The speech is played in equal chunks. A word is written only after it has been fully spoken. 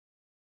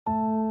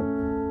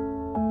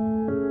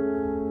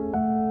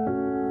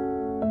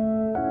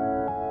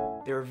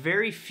are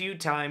very few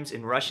times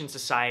in Russian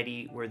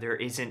society where there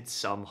isn't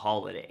some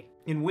holiday.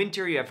 In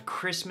winter, you have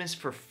Christmas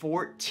for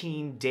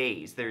 14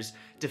 days. There's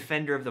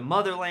Defender of the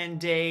Motherland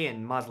Day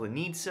and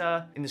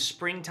Maslenitsa. In the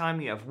springtime,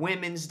 you have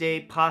Women's Day,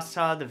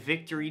 Pasa, the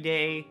Victory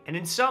Day. And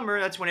in summer,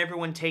 that's when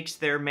everyone takes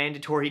their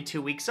mandatory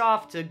 2 weeks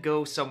off to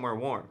go somewhere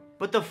warm.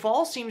 But the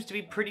fall seems to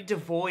be pretty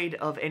devoid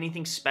of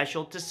anything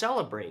special to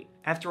celebrate.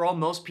 After all,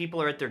 most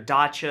people are at their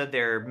dacha,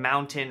 their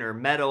mountain or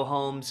meadow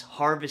homes,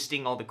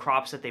 harvesting all the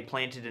crops that they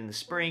planted in the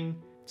spring.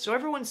 So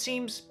everyone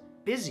seems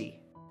busy.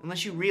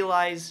 Unless you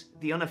realize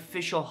the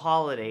unofficial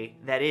holiday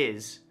that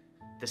is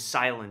the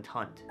silent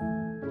hunt.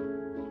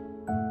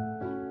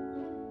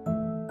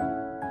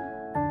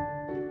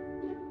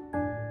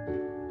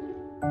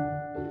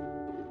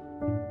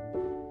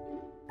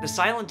 The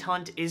silent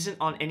hunt isn't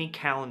on any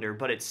calendar,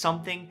 but it's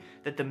something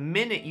that the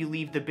minute you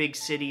leave the big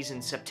cities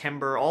in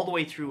September all the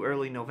way through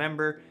early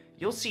November,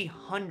 you'll see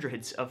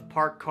hundreds of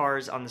parked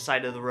cars on the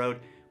side of the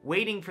road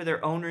waiting for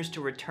their owners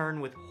to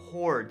return with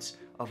hordes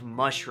of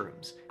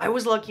mushrooms. I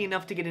was lucky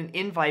enough to get an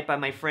invite by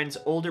my friend's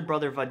older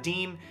brother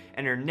Vadim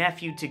and her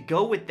nephew to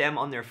go with them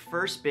on their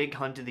first big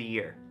hunt of the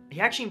year.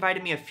 He actually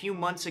invited me a few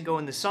months ago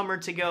in the summer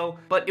to go,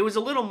 but it was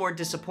a little more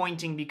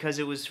disappointing because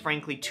it was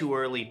frankly too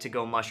early to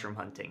go mushroom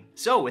hunting.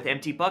 So with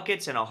empty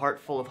buckets and a heart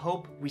full of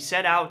hope, we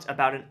set out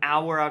about an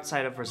hour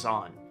outside of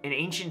Ryazan, an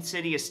ancient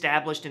city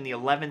established in the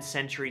 11th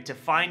century to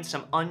find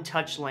some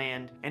untouched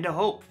land and a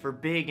hope for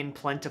big and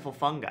plentiful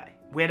fungi.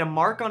 We had a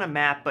mark on a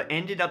map, but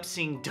ended up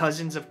seeing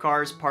dozens of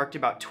cars parked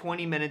about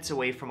 20 minutes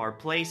away from our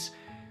place,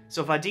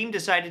 so Vadim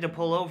decided to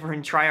pull over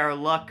and try our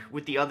luck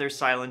with the other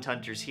silent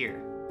hunters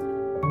here.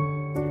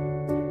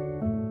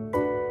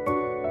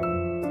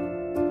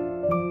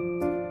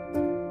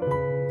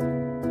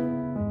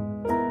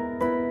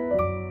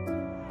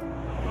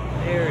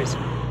 There's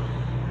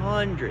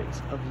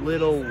hundreds of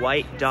little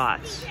white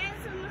dots.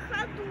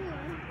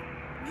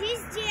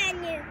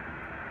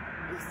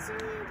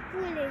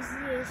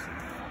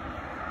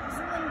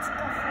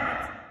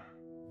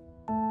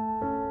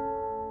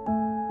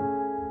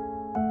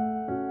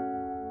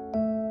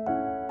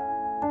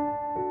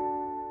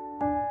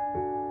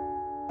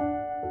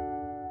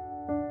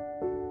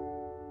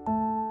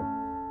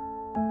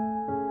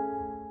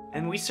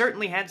 And we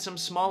certainly had some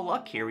small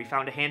luck here. We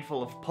found a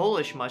handful of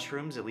Polish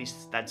mushrooms, at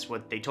least that's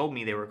what they told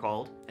me they were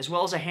called, as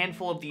well as a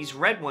handful of these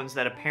red ones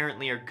that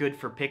apparently are good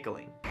for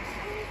pickling.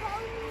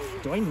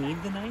 Do I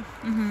need the knife?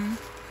 Mm-hmm.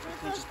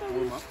 Just pull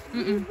them up.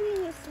 Mm-mm.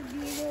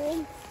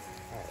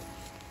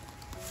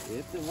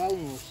 Это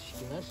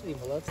волнушечки нашли,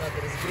 молодцы,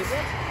 надо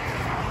разгребать.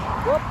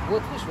 Оп,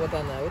 вот видишь, вот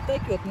она, вот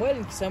такие вот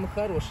маленькие, самые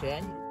хорошие,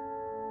 они.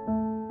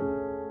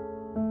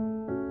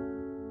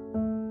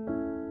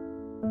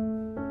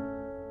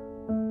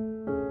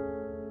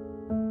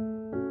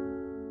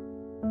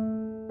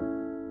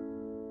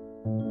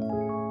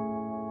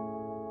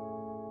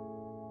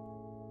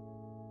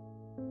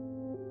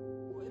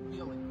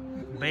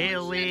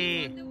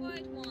 Bailey!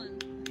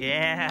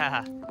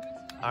 Yeah!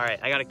 Alright,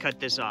 I gotta cut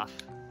this off.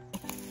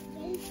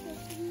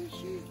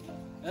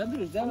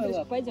 Андрюш, давай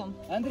лапу. Пойдем.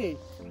 Андрей.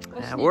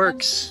 That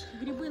works.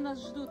 Грибы нас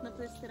ждут на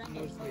той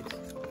стороне.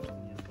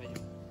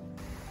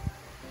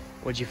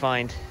 What'd you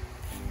find?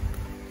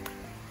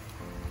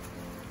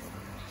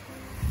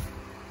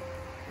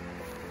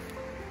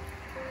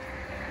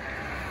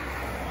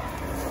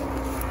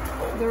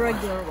 The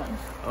regular one.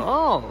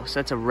 Oh, so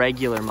that's a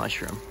regular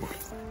mushroom.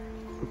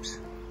 Oops.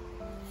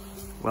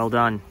 Well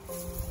done.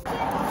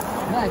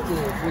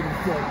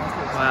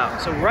 Wow,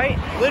 so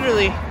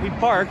literally, we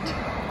parked,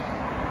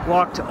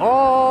 walked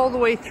all the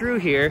way through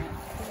here,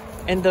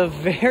 and the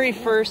very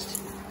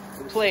first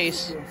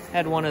place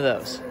had one of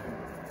those.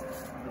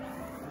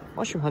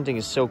 Mushroom hunting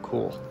is so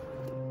cool.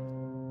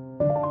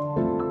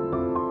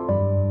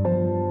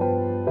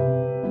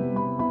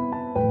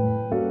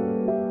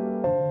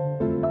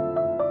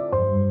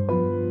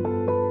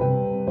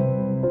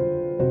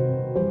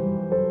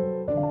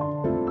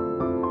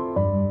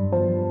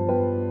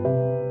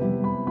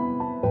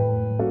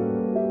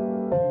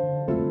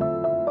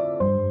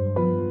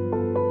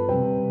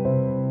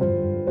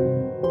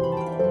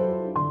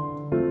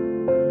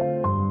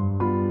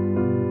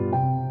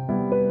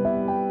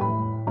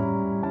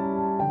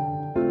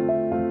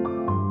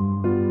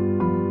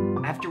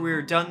 After we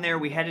were done there,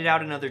 we headed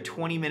out another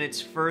 20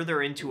 minutes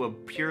further into a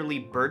purely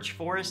birch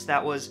forest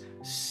that was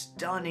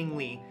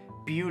stunningly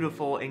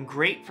beautiful and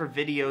great for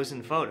videos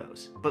and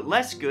photos, but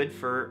less good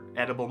for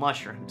edible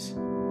mushrooms.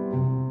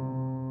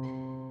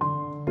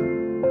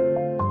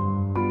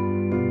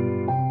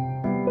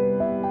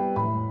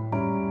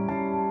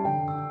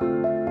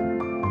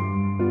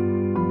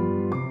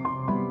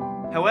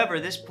 However,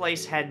 this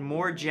place had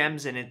more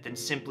gems in it than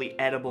simply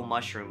edible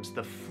mushrooms.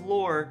 The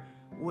floor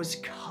was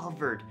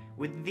covered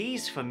with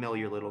these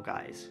familiar little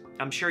guys.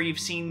 I'm sure you've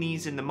seen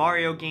these in the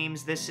Mario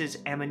games. This is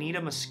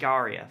Amanita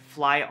muscaria,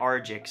 fly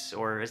argix,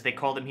 or as they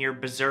call them here,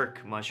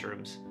 BEZERK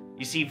mushrooms.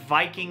 You see,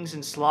 Vikings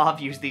and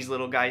Slav use these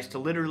little guys to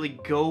literally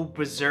go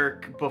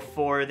berserk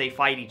before they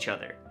fight each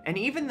other. And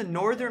even the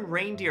northern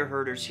reindeer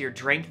herders here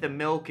drank the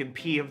milk and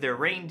pee of their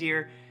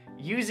reindeer,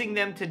 using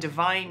them to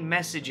divine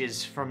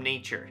messages from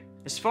nature.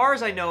 As far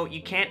as I know,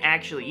 you can't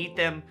actually eat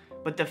them,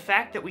 but the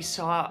fact that we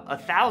saw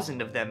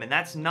 1,000 of them, and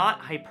that's not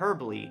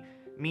hyperbole,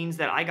 means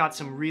that I got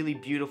some really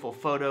beautiful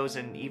photos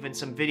and even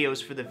some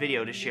videos for the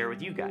video to share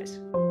with you guys.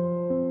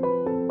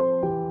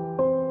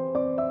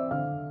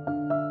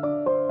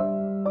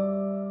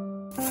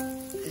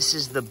 This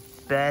is the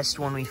best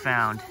one we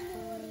found.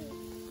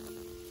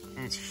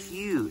 And it's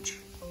huge.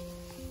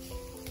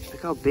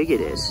 Look how big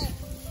it is.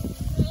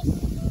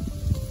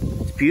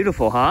 It's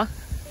beautiful, huh?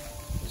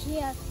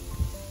 Yeah.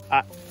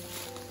 Wow.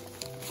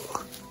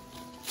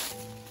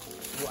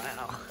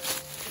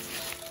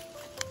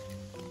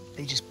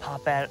 They just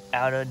pop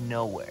out of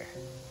nowhere.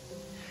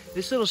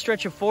 This little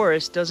stretch of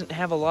forest doesn't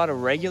have a lot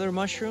of regular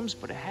mushrooms,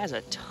 but it has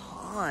a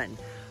ton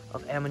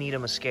of Amanita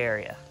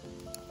muscaria.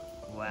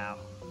 Wow.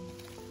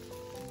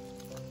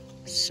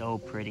 So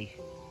pretty.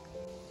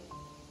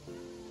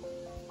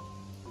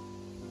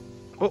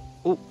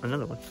 Oh,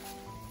 another one.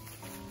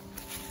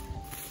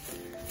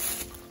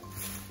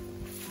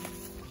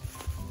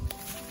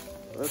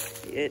 Look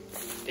at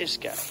this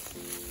guy.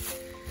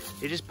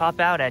 They just pop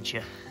out at you.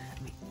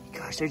 I mean,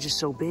 gosh, they're just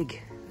so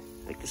big.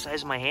 Like the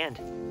size of my hand.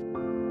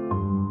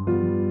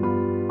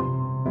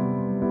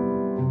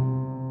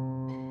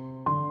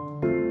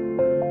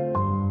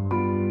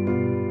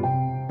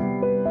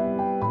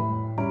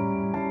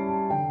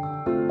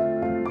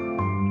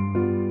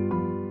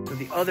 So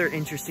the other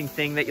interesting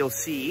thing that you'll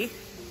see,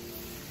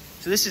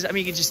 so this is, I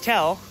mean, you can just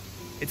tell,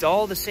 it's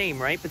all the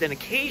same, right? But then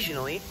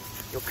occasionally,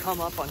 you'll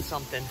come up on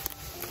something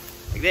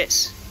like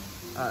this.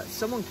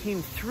 Someone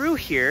came through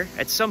here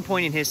at some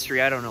point in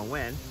history, I don't know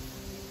when,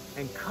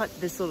 and cut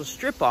this little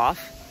strip off,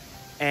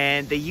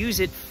 and they use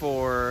it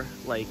for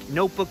like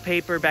notebook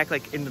paper. Back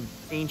like in the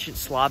ancient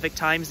Slavic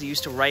times, they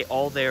used to write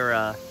all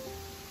their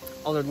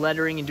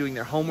lettering and doing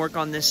their homework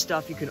on this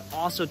stuff. You can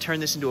also turn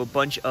this into a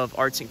bunch of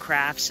arts and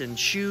crafts and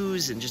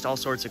shoes and just all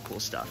sorts of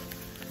cool stuff.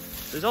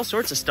 There's all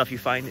sorts of stuff you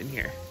find in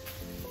here.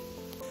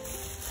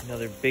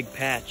 Another big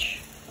patch.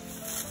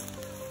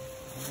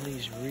 All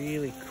these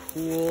really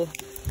cool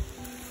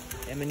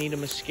Amanita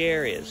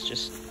muscarias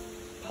just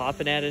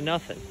popping out of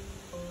nothing.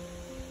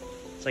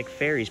 It's like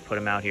fairies put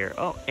them out here.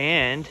 Oh,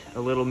 and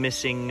a little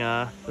missing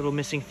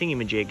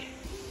thingamajig.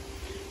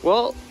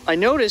 Well, I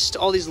noticed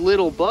all these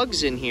little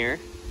bugs in here,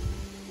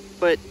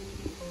 but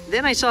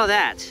then I saw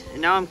that,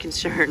 and now I'm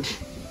concerned.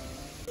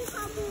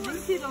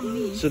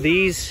 So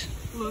these,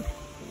 Look.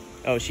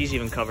 oh, she's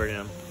even covered in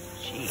them.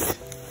 Jeez,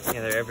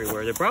 yeah, they're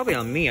everywhere. They're probably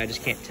on me, I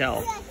just can't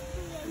tell.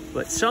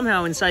 But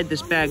somehow inside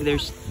this bag,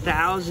 there's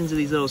thousands of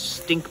these little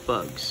stink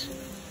bugs.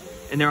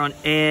 And they're on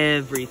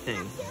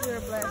everything. You're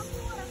blessed.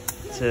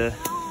 It's an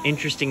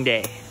interesting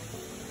day.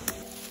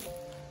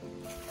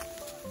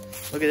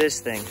 Look at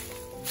this thing.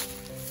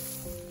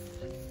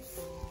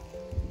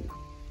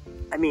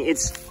 I mean,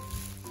 it's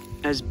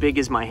as big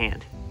as my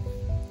hand.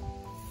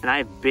 And I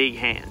have big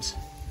hands.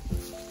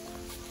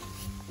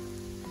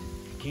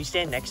 Can you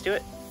stand next to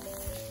it?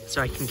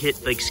 So I can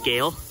get, like,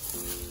 scale?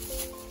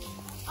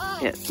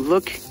 Yeah,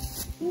 look.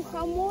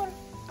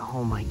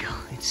 Oh my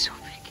god, it's so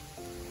big.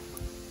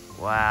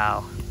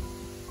 Wow.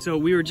 So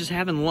we were just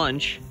having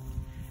lunch,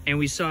 and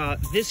we saw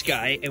this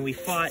guy, and we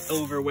fought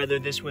over whether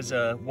this was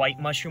a white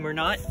mushroom or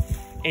not.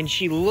 And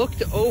she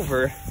looked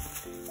over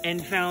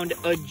and found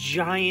a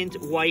giant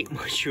white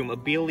mushroom, a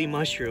beely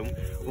mushroom,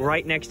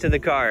 right next to the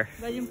car.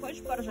 Вадим,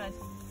 хочешь поржать?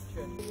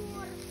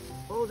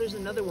 Oh, there's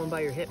another one by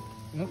your hip.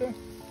 Ну-ка.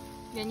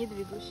 Я не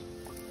двигаюсь.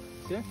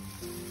 Все?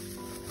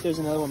 There's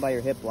another one by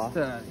your hip, Blah.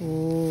 Так.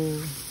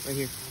 Right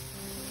here.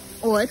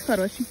 О, это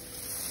хороший.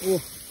 О,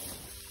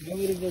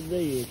 говорит,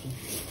 отдаете.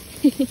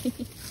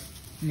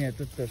 Нет,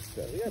 тут тоже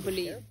старый.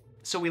 Блин.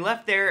 So we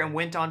left there and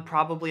went on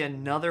probably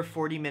another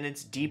 40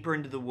 minutes deeper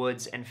into the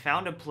woods and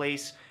found a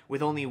place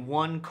with only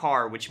one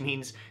car, which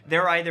means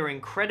they're either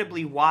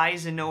incredibly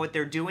wise and know what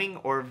they're doing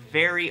or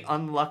very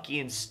unlucky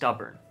and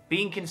stubborn.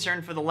 Being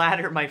concerned for the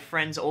latter, my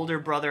friend's older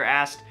brother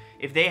asked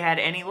if they had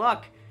any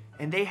luck,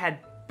 and they had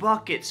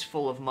buckets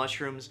full of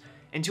mushrooms,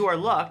 and to our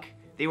luck,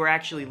 they were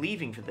actually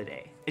leaving for the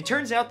day. It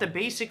turns out that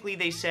basically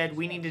they said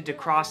we needed to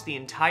cross the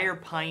entire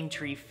pine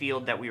tree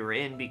field that we were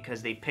in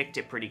because they picked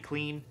it pretty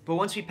clean. But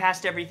once we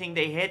passed everything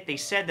they hit, they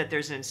said that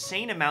there's an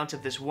insane amount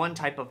of this one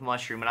type of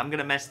mushroom, and I'm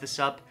gonna mess this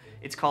up.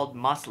 It's called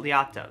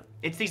masliata.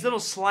 It's these little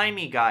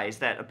slimy guys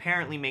that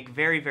apparently make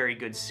very, very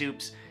good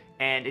soups,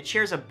 and it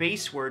shares a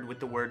base word with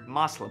the word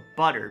masla,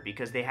 butter,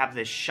 because they have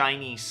this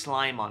shiny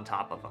slime on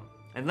top of them.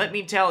 And let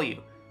me tell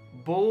you,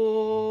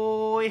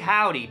 boy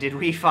howdy did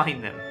we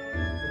find them.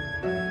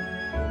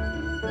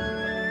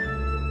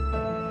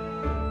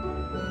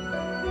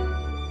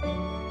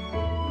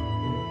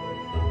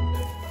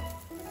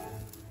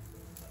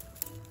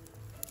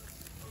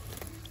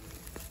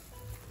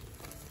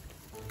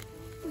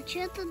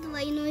 Вообще-то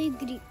двойной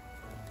гриб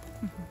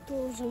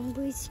должен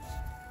быть.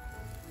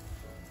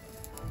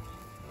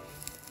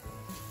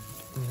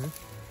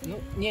 Ну,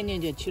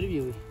 не-не-не,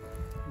 червивый.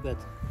 Бет.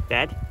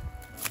 Dad?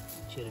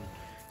 Червь.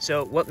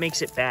 So what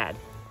makes it bad?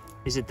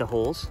 Is it the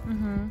holes?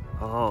 Угу.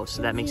 Oh,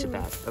 so that makes it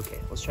bad. Okay,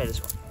 let's try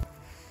this one.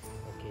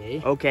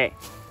 Окей. Okay.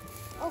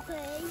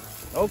 Окей.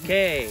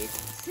 Okay.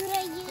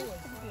 Сыроежка.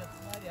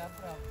 Смотри,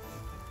 оправда.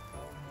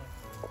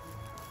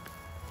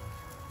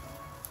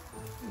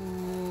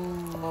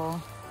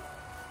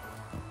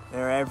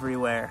 They're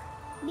everywhere.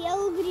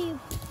 Белый гриб.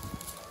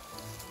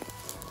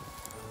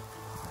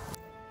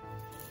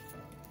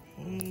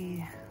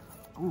 Hey.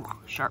 Ooh,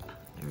 sharp.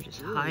 They're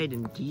just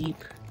hiding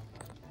deep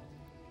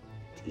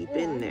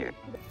in there.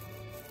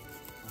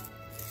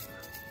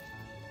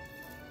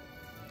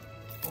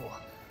 Oh.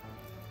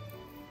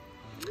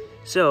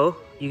 So,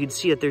 you can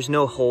see that there's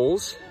no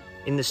holes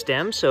in the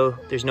stem, so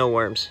there's no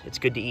worms. It's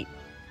good to eat.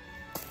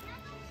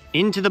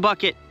 Into the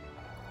bucket.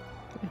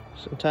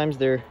 Sometimes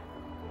they're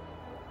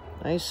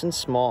nice and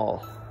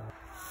small.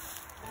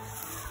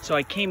 So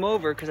I came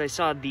over because I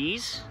saw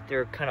these.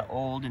 They're kind of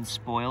old and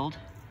spoiled.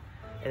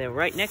 And then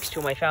right next to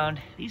them, I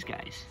found these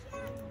guys.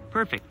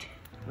 Perfect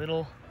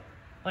little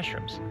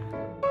mushrooms.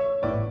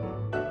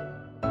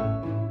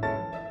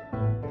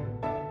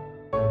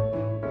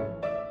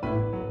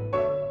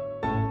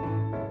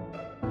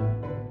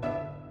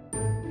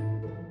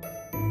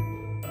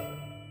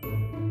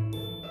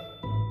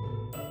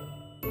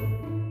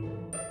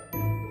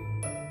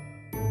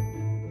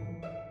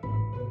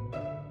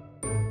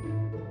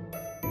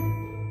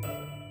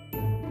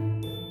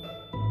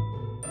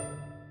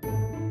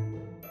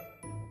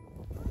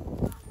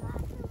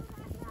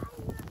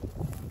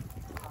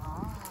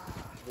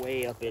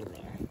 Way up in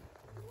there.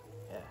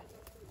 Yeah.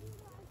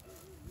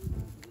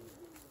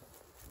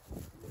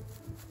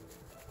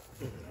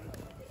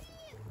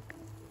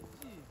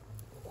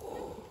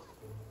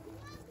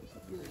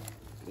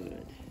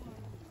 Good.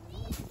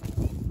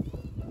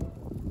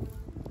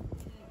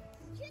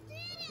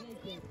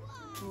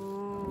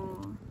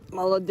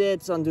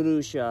 Молодец,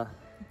 Andrusha.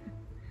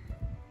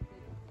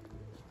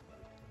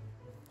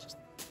 Just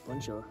a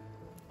bunch of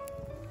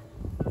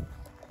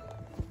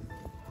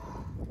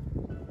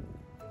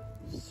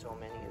so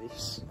many of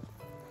these.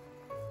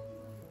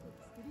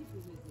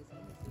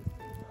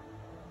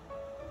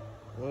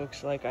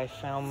 Looks like I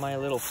found my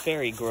little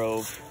fairy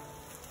grove.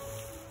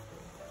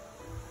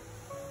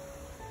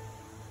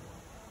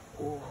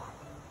 Oh.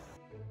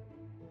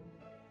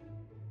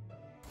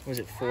 Was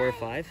it 4 or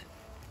 5?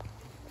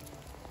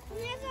 У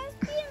меня за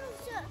спину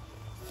все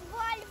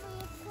сваливается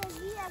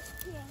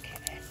ветки.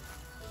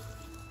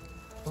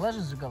 Положи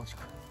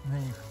зажигалочку на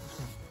них.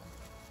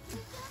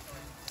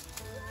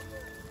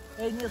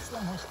 Эй, нет,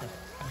 сломай что.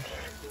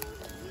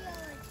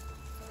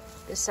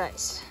 This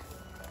size.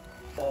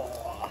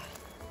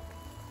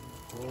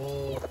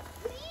 О,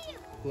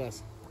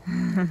 класс.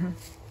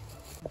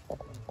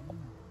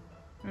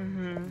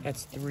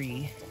 That's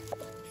 3,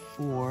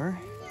 4.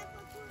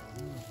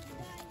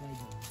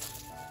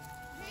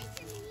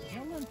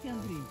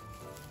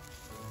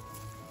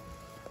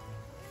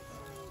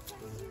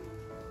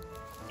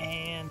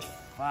 And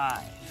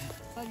 5.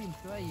 Ставим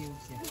твои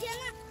все.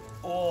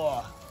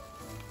 Oh,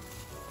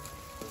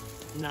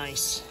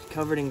 nice.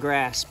 Covered in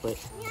grass, but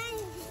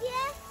Нянь,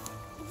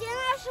 где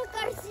наша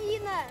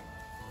корзина?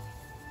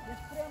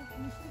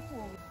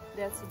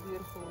 That's a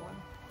beautiful one.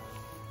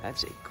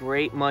 that's a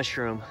great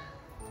mushroom.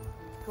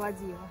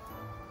 Клади его.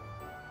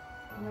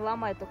 Не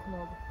ломай так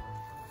много.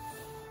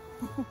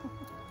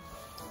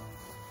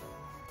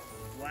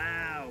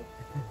 Wow.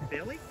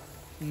 Billy?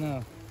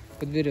 На,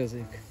 под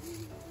березовик.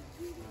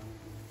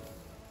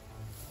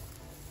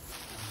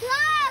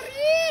 Да,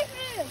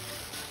 рыжий!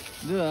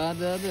 Да.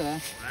 Wow.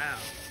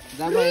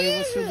 Давай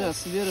его сюда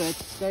собирать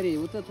скорее.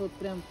 Вот это вот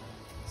прям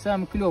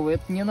самый клевый.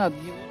 Это не надо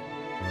его.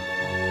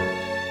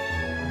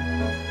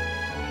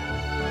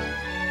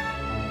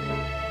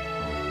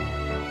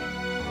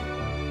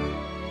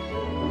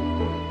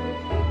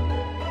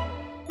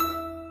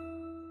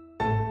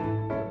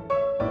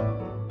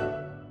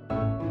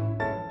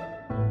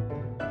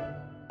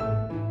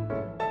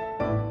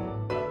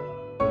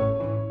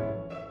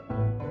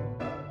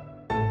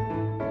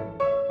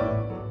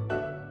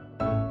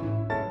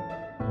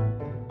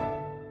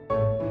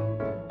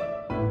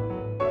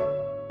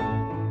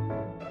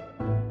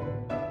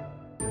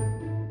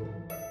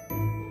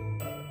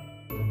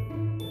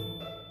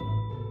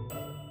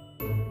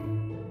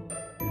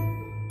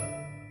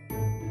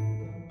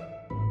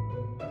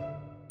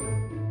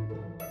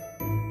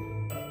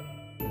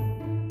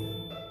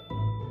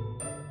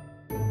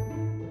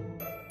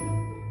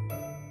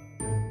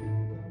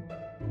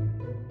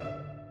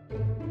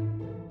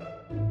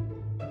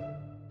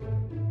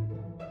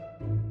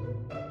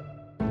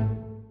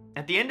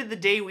 At the end of the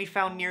day, we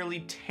found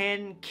nearly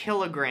 10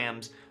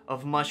 kilograms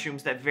of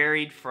mushrooms that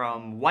varied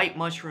from white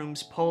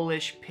mushrooms,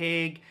 Polish,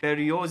 pig,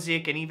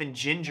 Beryozevik, and even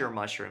ginger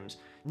mushrooms.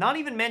 Not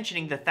even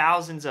mentioning the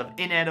thousands of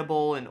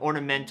inedible and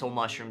ornamental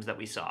mushrooms that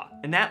we saw.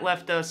 And that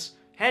left us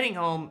heading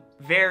home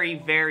very,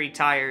 very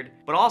tired,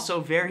 but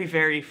also very,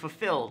 very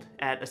fulfilled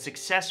at a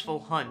successful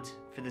hunt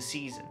for the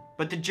season.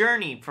 But the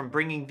journey from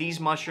bringing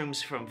these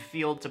mushrooms from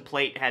field to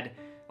plate had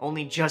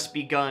only just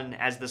begun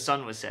as the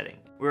sun was setting.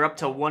 We were up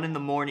till 1 in the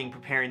morning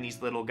preparing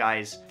these little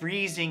guys,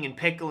 freezing and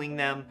pickling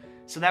them,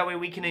 so that way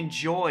we can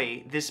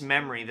enjoy this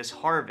memory, this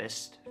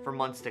harvest, for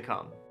months to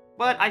come.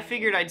 But I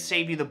figured I'd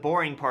save you the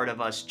boring part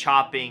of us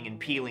chopping and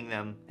peeling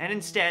them, and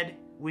instead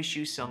wish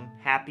you some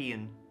happy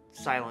and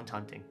silent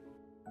hunting.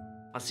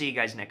 I'll see you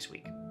guys next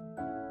week.